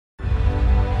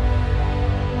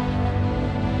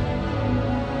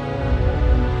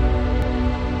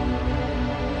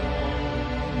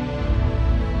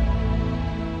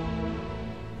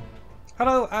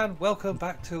Hello and welcome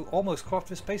back to Almost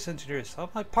Cooperative Space Engineers.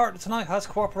 My partner tonight has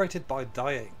cooperated by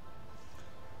dying.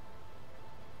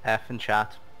 F in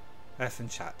chat. F in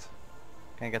chat.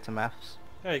 Can I get some Fs?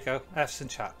 There you go, F's in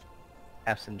chat.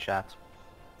 Fs in chat.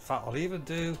 In fact, I'll even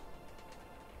do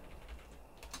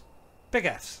big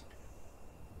F's.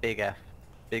 Big F.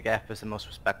 Big F is the most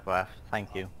respectful F.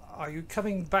 Thank you. Are you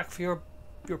coming back for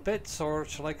your bits, or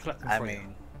shall I collect them for you?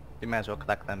 You may as well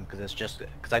collect them because it's just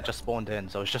because I just spawned in,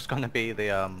 so it's just going to be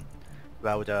the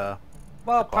welder.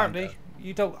 Well, apparently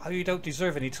you don't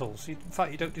deserve any tools. In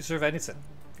fact, you don't deserve anything.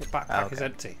 Your backpack is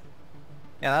empty.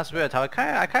 Yeah, that's weird. How I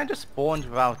kind of just spawned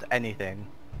without anything,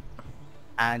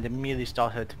 and immediately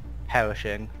started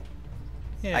perishing.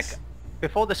 Yes. Like,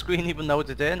 before the screen even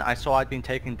loaded in, I saw I'd been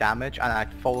taking damage and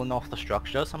I'd fallen off the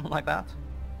structure, something like that.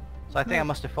 So I think I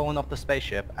must have fallen off the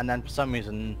spaceship, and then for some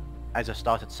reason I just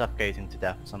started suffocating to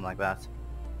death or something like that.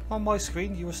 On my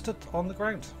screen, you were stood on the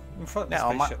ground in front of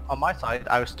the spaceship. On my side,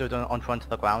 I was stood on front of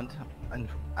the ground and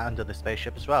under the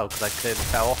spaceship as well, because I clearly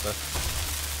fell off it.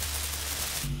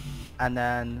 And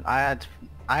then I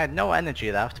had no energy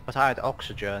left, but I had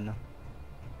oxygen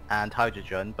and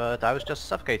hydrogen, but I was just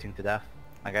suffocating to death,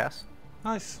 I guess.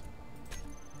 Nice.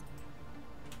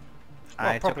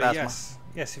 Well, probably yes.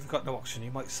 Yes, if you've got no oxygen,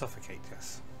 you might suffocate.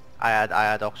 Yes. I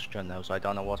had oxygen though, so I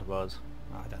don't know what it was.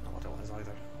 I don't know what it was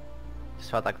either. Just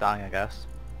felt like dying, I guess.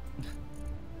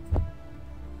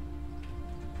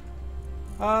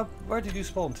 Where did you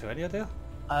spawn to? Any idea?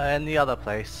 In the other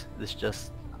place, it's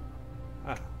just...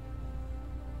 Ah.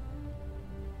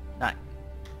 Nah.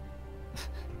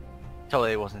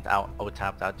 Totally wasn't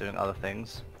tapped out doing other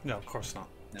things. No, of course not.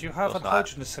 No, Do you have a not.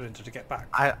 hydrogen cylinder to get back?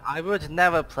 I would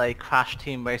never play Crash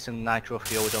Team Racing Nitro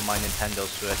Fueled on my Nintendo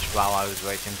Switch while I was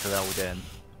waiting to load in.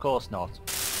 Of course not.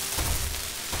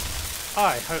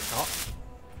 I hope not.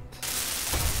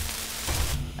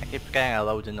 I keep forgetting I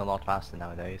load in a lot faster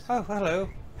nowadays. Oh, hello.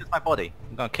 It's my body.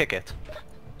 I'm gonna kick it.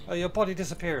 Oh, your body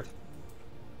disappeared.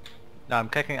 No, I'm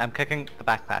kicking the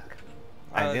backpack.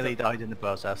 I nearly died in the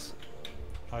process.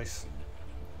 Nice.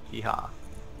 Yeehaw.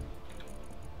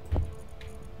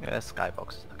 Yeah, this skybox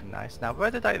is looking nice. Now, where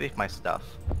did I leave my stuff?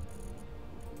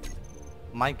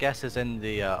 My guess is in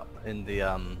the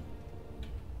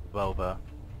rover.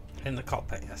 In the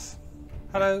cockpit, yes.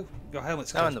 Hello. Your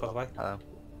helmet's closed, by the way. Hello.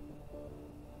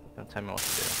 Don't tell me what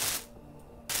to do.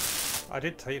 I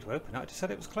did tell you to open it. I just said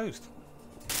it was closed.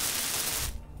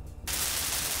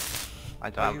 I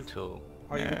don't have a tool.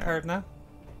 Are you prepared now?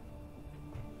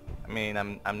 I mean,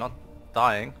 I'm not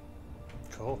dying.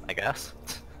 Cool. I guess.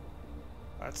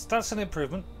 That's an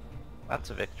improvement.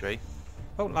 That's a victory.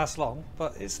 Won't last long,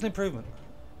 but it's an improvement.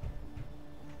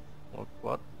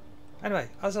 What? Anyway,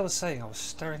 as I was saying, I was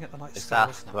staring at the night Is sky. that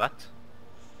a threat?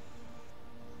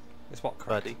 Is what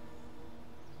correct? Buddy.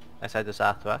 I said is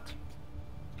that a threat?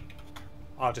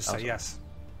 I'll just say yes.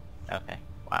 Okay.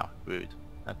 Wow. Rude.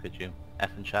 How could you? F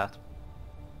in chat.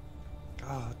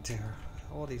 Oh dear.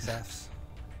 All these Fs.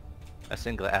 A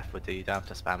single F would do. You don't have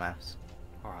to spam Fs.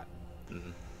 Alright.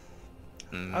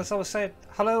 Mm. As I was saying,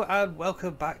 hello and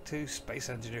welcome back to Space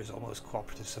Engineers Almost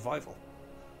Cooperative Survival.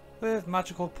 With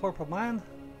Magical Purple Man.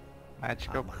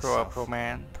 Magical Purple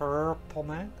Man. Purple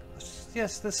Man?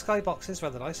 Yes, the skybox is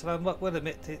rather nice, and I will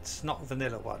admit it's not a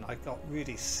vanilla one. I got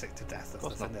really sick to death of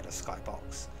the vanilla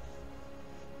skybox.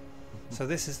 So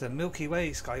this is the Milky Way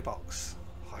skybox.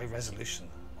 High resolution,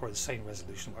 or insane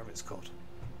resolution, whatever it's called.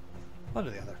 One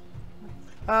or the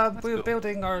other. We were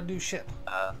building our new ship.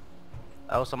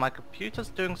 Also, my computer's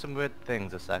doing some weird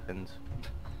things a second.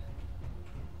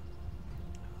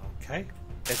 Okay.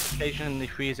 It's occasionally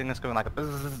freezing, it's going like a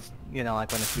bzzz, you know, like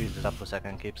when it freezes up for a second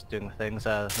and keeps doing things.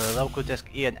 The local disk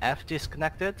E and F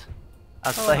disconnected. I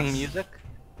was playing music.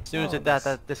 As soon as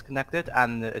that disconnected,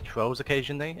 and it froze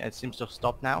occasionally. It seems to have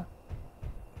stopped now.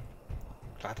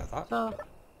 Glad of that. So,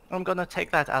 I'm gonna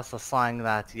take that as a sign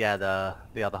that, yeah,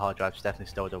 the other hard drives definitely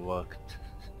still don't work.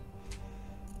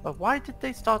 But why did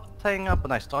they start playing up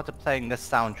when I started playing this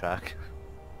soundtrack?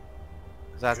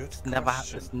 That's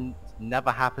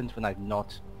never happened when I've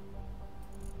not...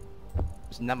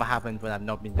 It's never happened when I've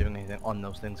not been doing anything on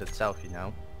those things itself, you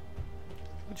know?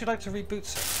 Would you like to reboot,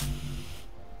 sir?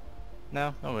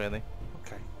 No, not really.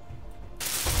 Okay.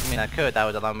 I mean, I could. That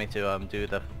would allow me to do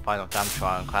the final time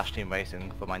trial on Crash Team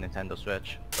Racing for my Nintendo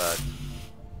Switch, but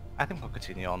I think we'll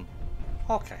continue on.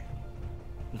 Okay.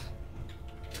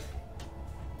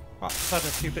 Right, so a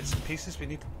few bits and pieces we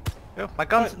need. Oh, my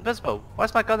gun's invisible. Why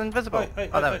is my gun invisible? There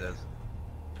it is.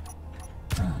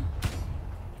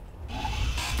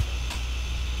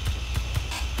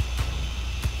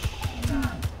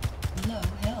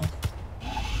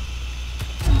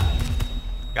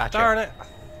 Gotcha. Darn it!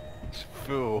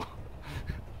 Fool.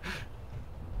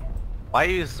 Why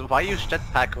use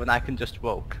jetpack when I can just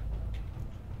walk?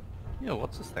 Yo,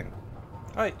 what's this thing?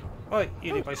 Oi, oi,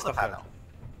 you leave my Solar stuff alone. panel.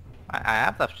 I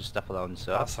have left your stuff alone,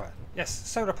 sir. Oh, sorry. Yes,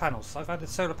 solar panels. I've added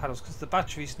solar panels because the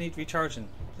batteries need recharging.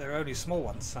 They're only small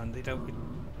ones and they don't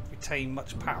retain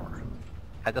much power.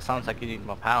 That just sounds like you need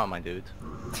more power, my dude.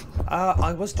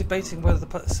 I was debating whether to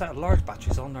put a set of large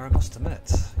batteries on there, I must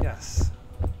admit. Yes.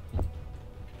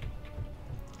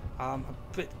 I'm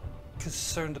a bit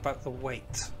concerned about the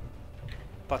weight,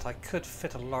 but I could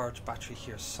fit a large battery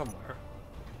here somewhere.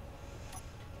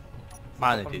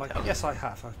 Minor One of my- details. yes, I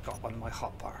have. I've got one in my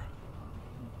hotbar.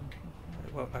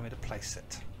 It won't let me to place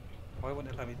it. Why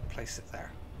wouldn't it let me to place it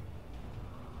there?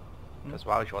 Because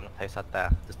why would you want to place that there?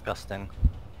 Disgusting.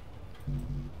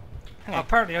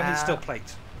 Apparently I need steel plate.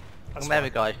 That's There fine. we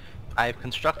go. I've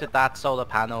constructed that solar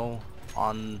panel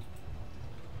on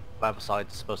whatever side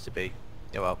it's supposed to be.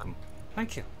 You're welcome.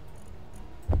 Thank you.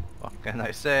 What can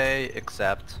I say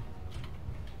except...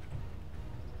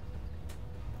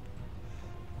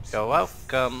 You're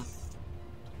welcome.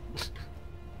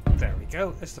 There we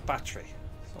go. There's the battery.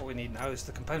 All we need now is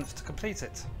the components to complete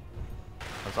it.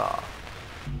 Huzzah.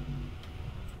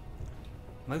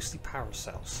 Mostly power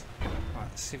cells. Right,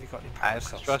 let's see if we've got any power I've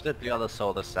cells. constructed the other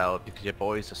solar cell because your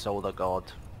boy's a solar god.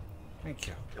 Thank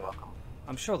you. You're welcome.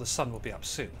 I'm sure the sun will be up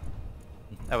soon.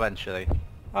 Eventually.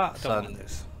 Ah, I don't Sun. want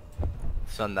this.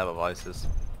 Sun never rises.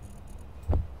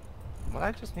 What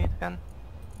I just need again?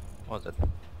 What was it?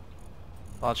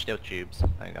 Large steel tubes.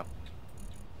 There you go.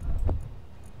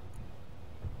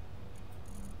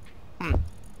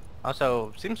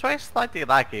 Also, seems very slightly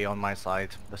laggy on my side,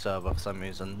 the server for some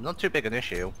reason. Not too big an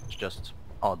issue, it's just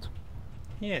odd.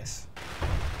 Yes.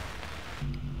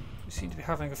 We seem to be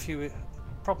having a few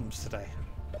problems today.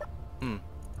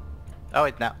 Oh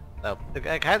wait, no. No.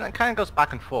 It kind of goes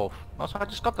back and forth. Also, I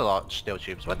just got the large steel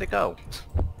tubes. Where'd they go?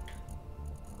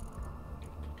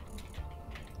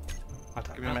 I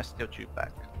don't Give me know. my steel tube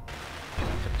back. I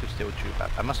took 2 steel tube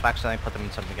back. I must have accidentally put them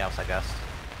in something else, I guess.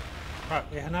 Right,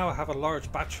 we now have a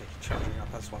large battery charging up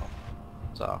as well.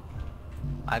 So,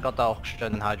 I got the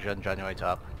oxygen and hydrogen generator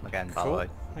up again, by the Cool. way.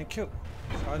 Thank you.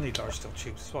 So I need large steel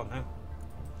tubes as well now.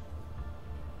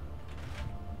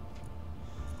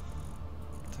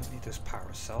 Don't need those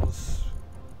power cells.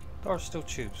 Large steel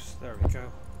tubes. There we go.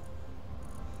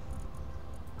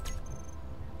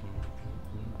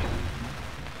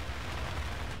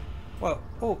 Well,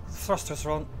 oh, the thrusters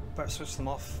are on. Better switch them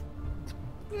off.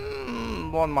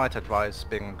 One might advise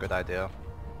being a good idea.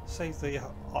 Save the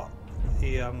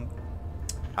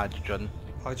Hydrogen.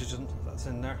 hydrogen that's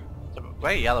in there. It's a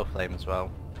very yellow flame as well.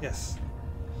 Yes.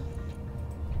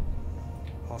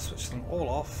 I'll switch them all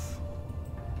off.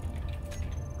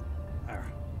 There.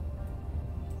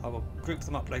 I will group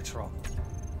them up later on.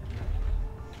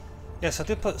 Yes, I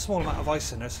did put a small amount of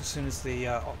ice in there, so as soon as the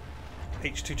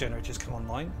H2 generators come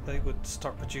online, they would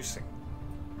start producing.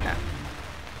 Yeah.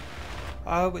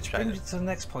 Which brings me to the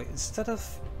next point. Instead of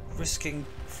risking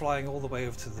flying all the way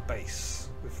over to the base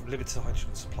with limited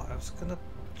hydrogen supply, I was going to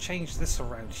change this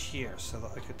around here so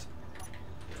that I could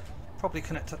probably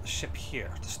connect up the ship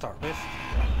here to start with.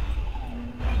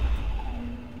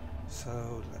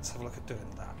 So let's have a look at doing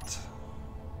that.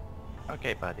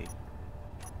 Okay, buddy.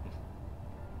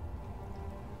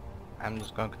 I'm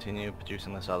just going to continue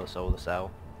producing this other solar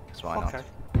cell. Because why Okay. not?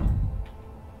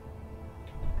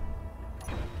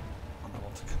 And I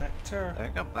want a connector. There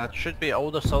you go. That should be all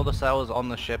the solar cells on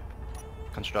the ship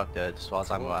constructed, as far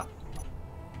as I'm Cool. aware.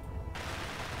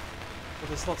 Well,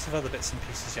 there's lots of other bits and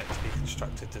pieces yet to be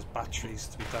constructed. There's batteries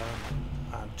to be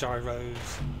done, and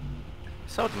gyros,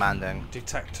 So demanding.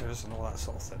 detectors, and all that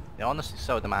sort of thing. They're honestly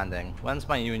so demanding. When's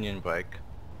my union break?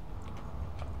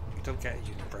 You don't get a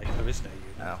unit break. There is no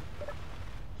unit. No.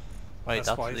 Wait,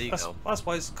 that's legal. That's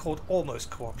why it's called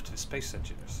almost cooperative space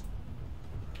engineers.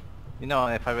 You know,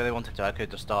 if I really wanted to, I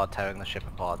could just start tearing the ship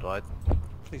apart, right?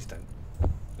 Please don't.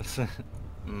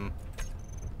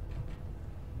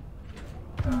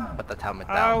 Put that helmet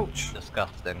down. Ouch!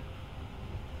 Disgusting.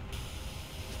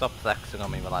 Stop flexing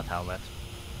on me with that helmet.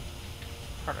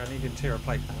 Apparently I need interior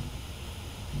plate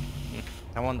now.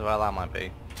 I wonder where that might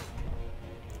be.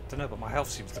 Don't know, but my health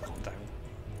seems to have gone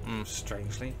down.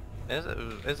 Strangely.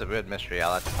 It's a weird mystery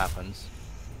how that happens.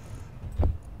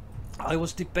 I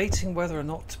was debating whether or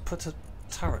not to put a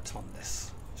turret on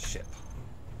this ship.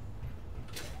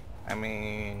 I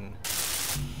mean...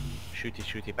 Shooty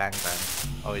shooty bang bang.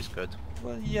 Always good.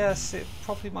 Well, yes, it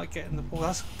probably might get in the ball.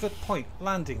 That's a good point.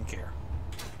 Landing gear.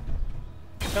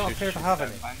 Don't Shoot, appear to shoot, have bang,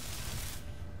 any. bang.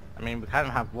 I mean, we kind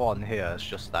of have one here, it's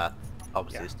just that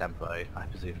obviously Yeah. it's temporary, I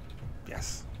presume.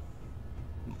 Yes.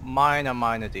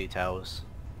 Minor details.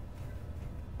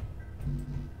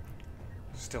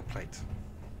 Steel plate.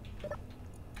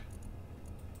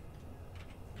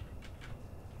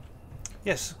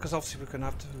 Yes, because obviously we're going to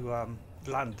have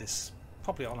to land this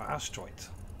probably on an asteroid.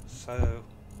 So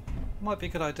it might be a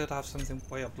good idea to have something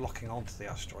way of locking onto the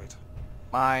asteroid.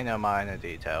 Minor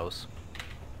details.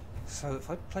 So if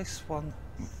I place one...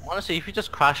 Honestly, if you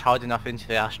just crash hard enough into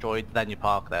the asteroid, then you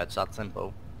park there. It's that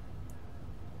simple.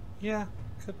 Yeah,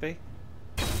 could be.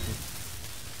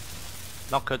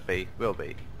 Not could be, will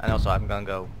be. And also I'm gonna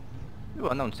go... Ooh,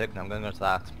 unknown signal, I'm gonna go to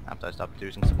that after I start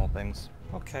producing some more things.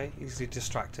 Okay, easily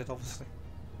distracted, obviously.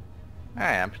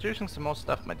 Hey, I'm producing some more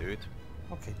stuff, my dude.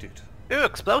 Okay, dude. Ooh,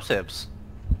 explosives!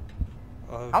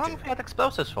 Oh, How long dear. have we had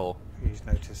explosives for? You've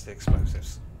noticed the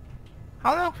explosives.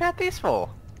 How long have we had these for?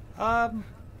 Yeah.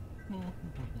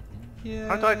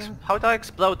 How do I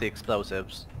explode the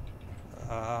explosives?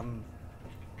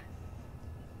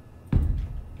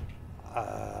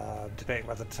 Debating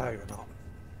whether to tell you or not.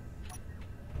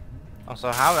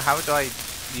 Also, how do I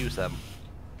use them?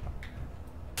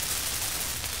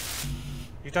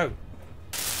 You don't?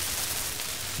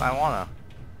 I wanna.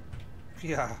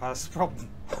 Yeah, that's the problem.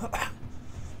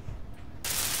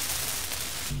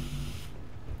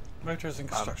 Motors and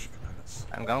construction components.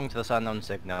 I'm going to this unknown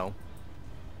signal.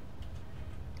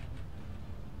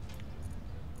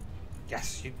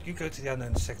 Yes, you go to the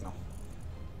unknown signal.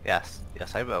 Yes,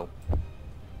 I will.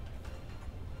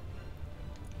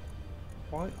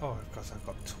 Why? Oh, because I've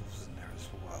got tools in there as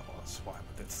well. That's why I'm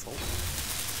a bit full.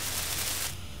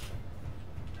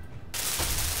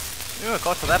 Ooh, I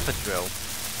got the leopard drill.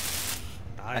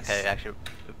 Nice. Okay, actually,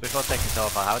 before taking it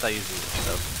off, how would I use these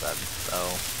explosives then? So,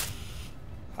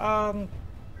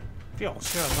 be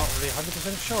honest, I'm not really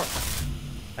 100% sure.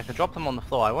 I can drop them on the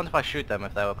floor. I wonder if I shoot them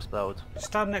if they'll explode.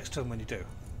 Stand next to them when you do.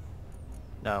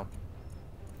 No.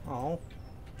 Oh.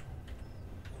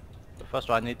 But first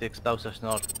of all, I need the explosives to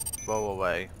not roll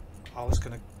away. I was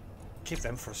going to keep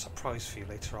them for a surprise for you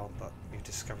later on, but you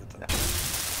discovered them.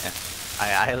 Yeah.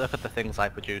 I look at the things I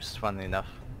produce, funnily enough.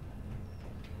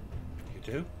 You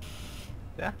do?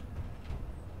 Yeah.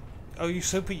 Oh,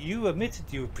 but you admitted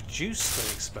you would produce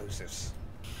the explosives.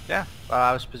 Yeah, well,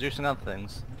 I was producing other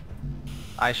things.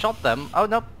 I shot them. Oh,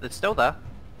 no, it's still there.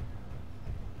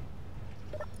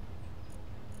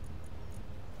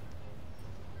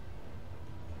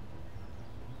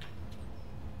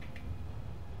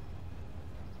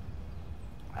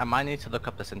 I might need to look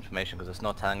up this information because it's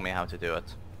not telling me how to do it.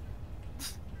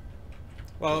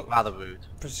 Well, Rather rude.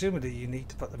 presumably you need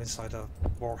to put them inside a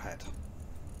warhead.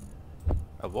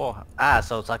 A war? Ah,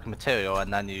 so it's like a material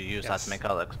and then you use that Yes. to make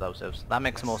other explosives. That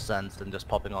makes Yes. more sense than just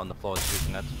popping on the floor and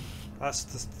shooting it. That's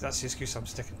the excuse I'm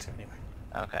sticking to anyway.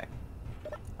 Okay.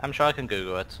 I'm sure I can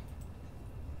Google it.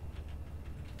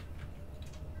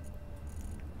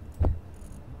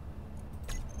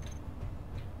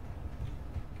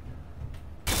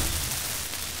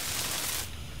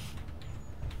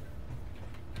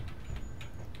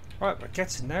 Right, we're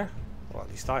getting there. Well, at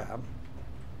least I am.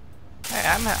 Hey,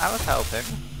 I was helping.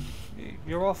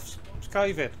 You're off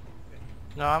skiving.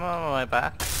 No, I'm on my way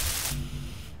back.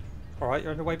 Alright,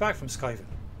 you're on your way back from skiving.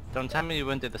 Don't tell me you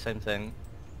wouldn't do the same thing.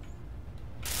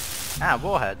 Ah,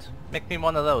 warhead. Make me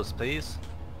one of those, please.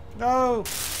 No!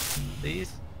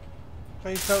 Please?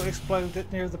 Please don't explode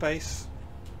it near the base.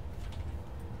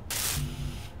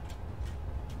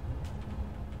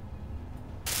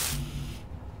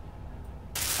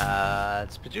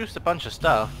 It's produced a bunch of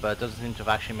stuff, but it doesn't seem to have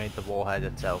actually made the warhead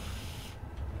itself.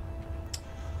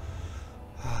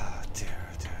 Ah, dear.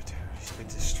 He's been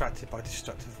distracted by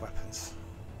destructive weapons.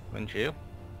 Wouldn't you?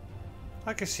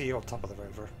 I can see you on top of the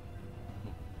rover.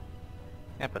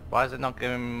 Yeah, but why is it not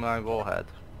giving me my warhead?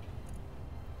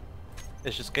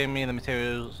 It's just giving me the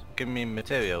materials, giving me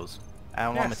materials. I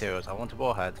don't want Yes. materials, I want a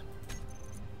warhead.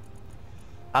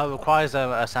 Oh, it requires an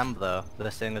assembler.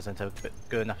 This thing isn't a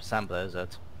good enough assembler, is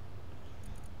it?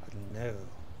 No.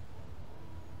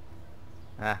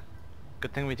 Ah,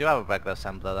 good thing we do have a regular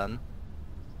assembler then.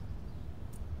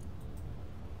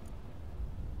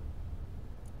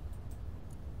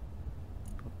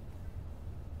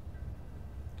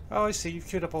 Oh, I see. You've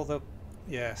queued up all the...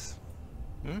 Yes,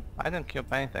 I didn't queue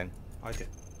up anything. I did.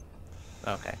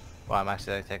 Okay. Well, I'm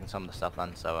actually taking some of the stuff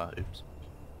then, so oops.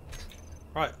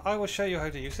 Right, I will show you how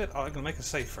to use it. I'm going to make a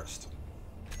save first.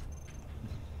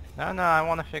 No, I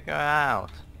want to figure it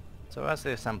out. So where's the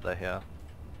assembler here?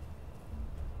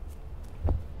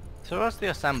 So where's the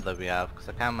assembler we have? Because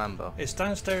I can't remember. It's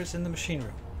downstairs in the machine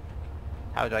room.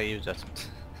 How do I use it?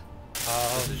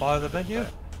 Via the menu.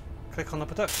 click on the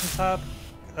production tab.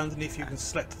 Underneath you can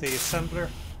select the assembler.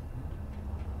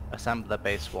 Assembler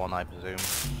base 1, I presume.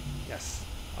 Yes.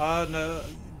 No.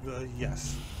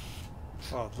 Yes.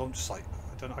 Oh, launch site.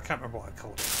 I don't know. I can't remember what I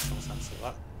called it. So let's answer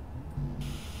that.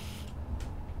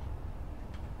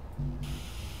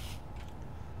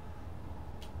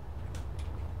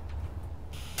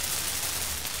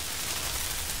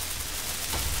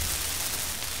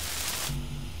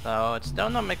 So it's still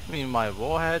not making me my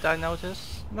warhead, I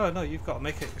notice. No, you've got to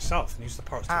make it yourself and use the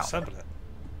parts to How? assemble it.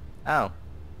 Oh.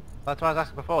 That's what I was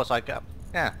asking before, so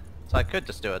yeah. So I could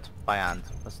just do it by hand.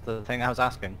 That's the thing I was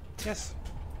asking. Yes.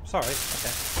 Sorry.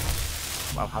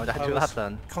 Okay. Well, how did I do was that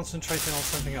then? concentrating on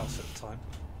something else at the time.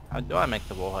 How do I make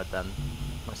the warhead then?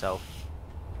 Myself.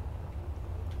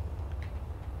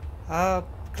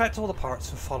 Collect all the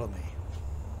parts and follow me.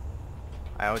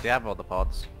 I already have all the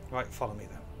pods. Right, follow me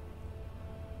then.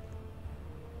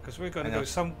 Because we're going to go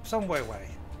some way away,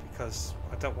 because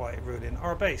I don't want it ruining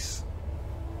our base.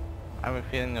 I have a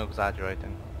feeling you're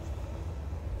exaggerating.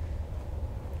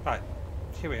 Right,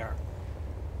 here we are.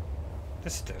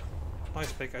 This'll do.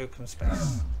 Nice big open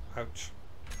space. Ouch.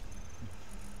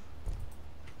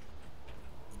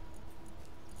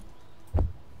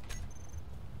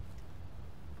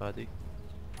 Buddy.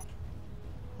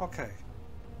 Okay.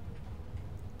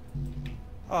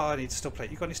 Oh, I need steel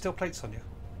plate. You got any steel plates on you?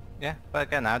 Yeah, but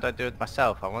again, how do I do it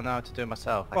myself? I want to know how to do it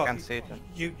myself. I can't see it.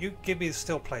 You give me the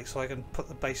steel plate so I can put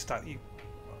the base down.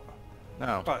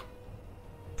 No. Right.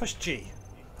 Push G,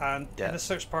 and in the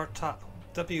search bar tap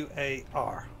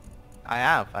WAR. I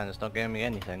have, and it's not giving me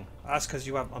anything. That's because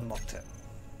you haven't unlocked it.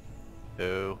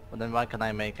 Boo. Well then why can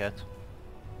I make it?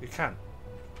 You can.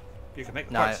 You can make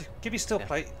the No, parts. Give me steel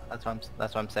plate. That's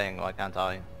what I'm saying. Why can't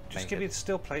I? Just give me the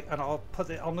steel plate, and I'll put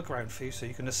it on the ground for you so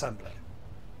you can assemble it.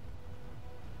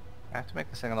 I have to make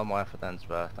this thing a lot more effort than it's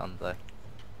worth, don't I?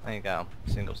 There you go.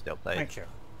 Single steel plate. Thank you.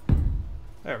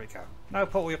 There we go. Now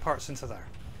put all your parts into there.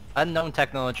 Unknown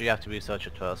technology, you have to research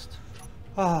it first.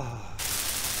 Ah.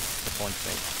 Disappoints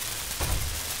me.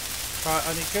 Right,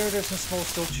 I need girders and small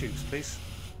steel tubes, please.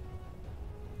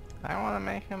 I want to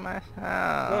make it myself.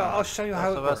 Well, I'll show you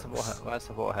how it works. Where's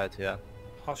the warhead here?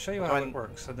 I'll show you how it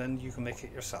works, and then you can make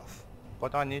it yourself.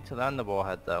 What do I need to learn the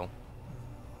warhead, though?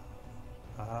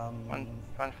 I'm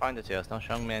trying to find it here. It's not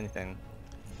showing me anything.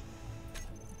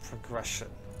 Progression.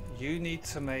 You need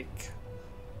to make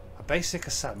a basic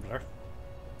assembler,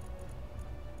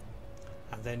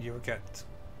 and then you will get.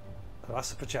 Oh,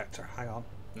 that's a projector. Hang on.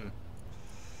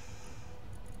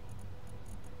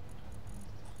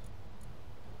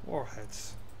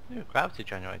 Warheads. Ooh, gravity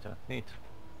generator. Neat.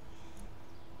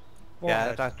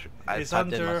 Warhead yeah, I is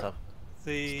typed in under myself.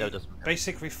 the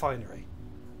basic refinery.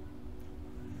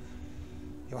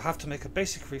 You'll have to make a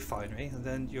basic refinery, and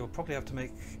then you'll probably have to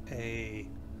make a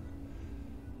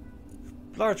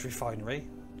large refinery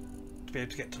to be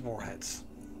able to get to warheads.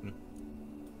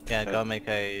 Yeah, go make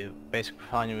a basic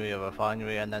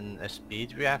refinery, and then a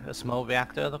speed reactor, a small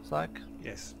reactor, it looks like.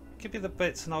 Yes. Give me the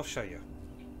bits and I'll show you.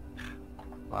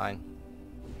 Fine.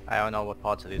 I don't know what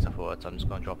parts of these are for, so I'm just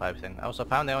going to drop everything. Also,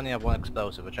 apparently I only have one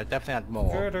explosive, which I definitely had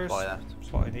more Girders. before I left.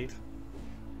 That's what I need.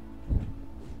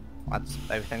 That's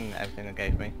everything it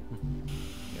gave me.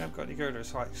 You haven't got any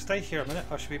girders. Right, stay here a minute,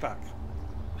 I should be back.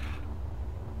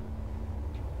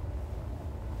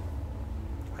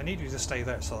 I need you to stay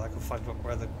there so that I can find out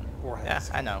where the warhead is.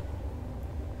 Yeah, I know.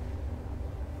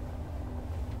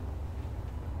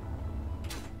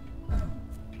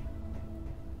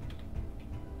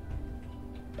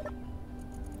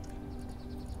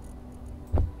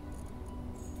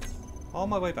 On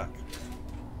my way back.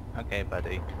 Okay,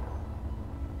 buddy.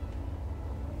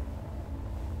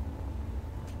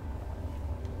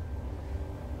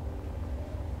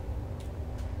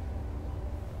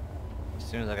 As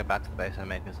soon as I get back to the base, I'm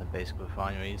making some basic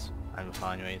refineries. I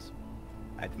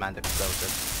demand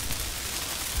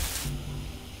explosives.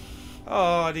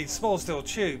 Oh, I need small steel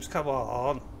tubes. Come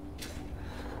on.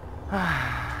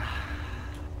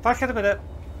 Back in a minute.